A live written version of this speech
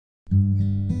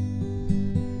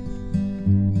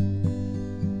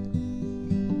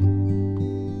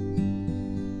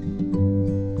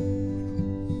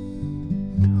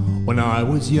I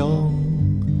was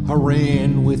young, I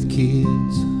ran with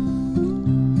kids,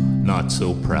 not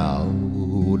so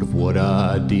proud of what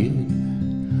I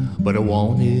did, but I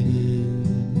wanted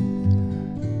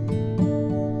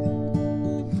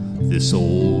this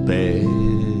old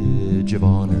badge of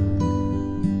honor.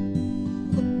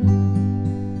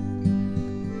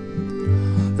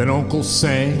 Then Uncle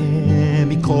Sam,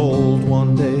 he called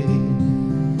one day,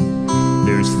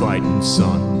 there's fighting,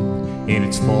 son, and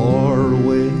it's far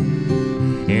away,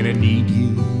 and I need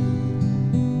you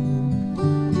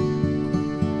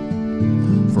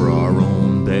for our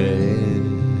own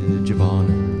badge of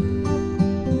honor.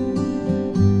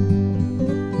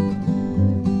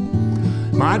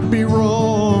 Might be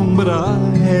wrong, but I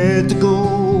had to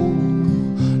go,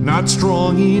 not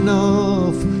strong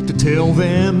enough to tell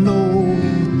them no,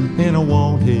 and I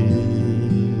wanted,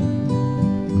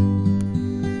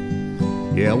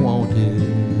 yeah, I wanted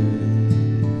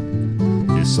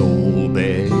this old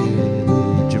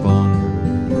badge of honor.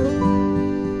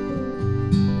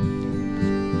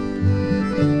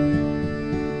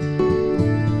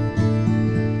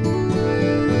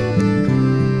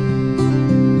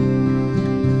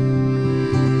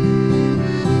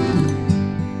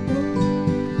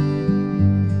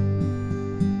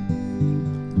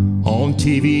 On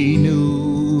TV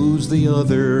news the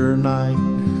other night,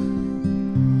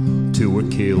 2 were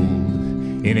killed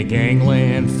in a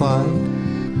gangland fight,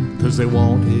 'cause they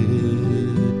wanted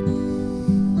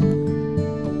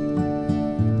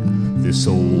this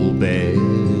old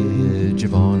badge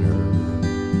of honor.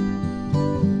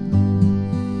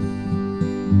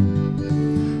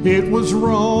 It was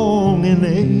wrong and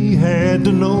they had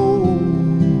to know,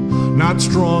 not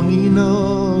strong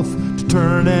enough to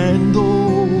turn and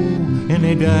go, and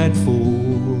they died for,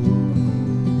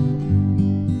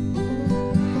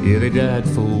 yeah, they died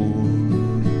for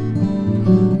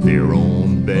their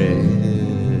own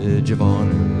badge of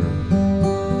honor.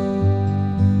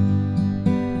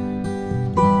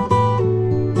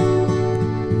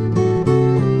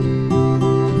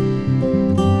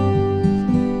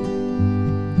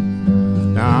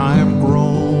 Now I am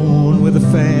grown with a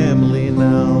family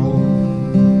now,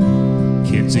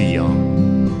 kids are young,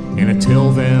 and I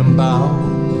tell them about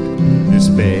this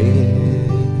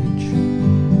badge,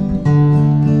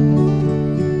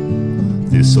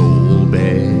 this old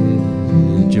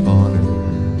badge of honor.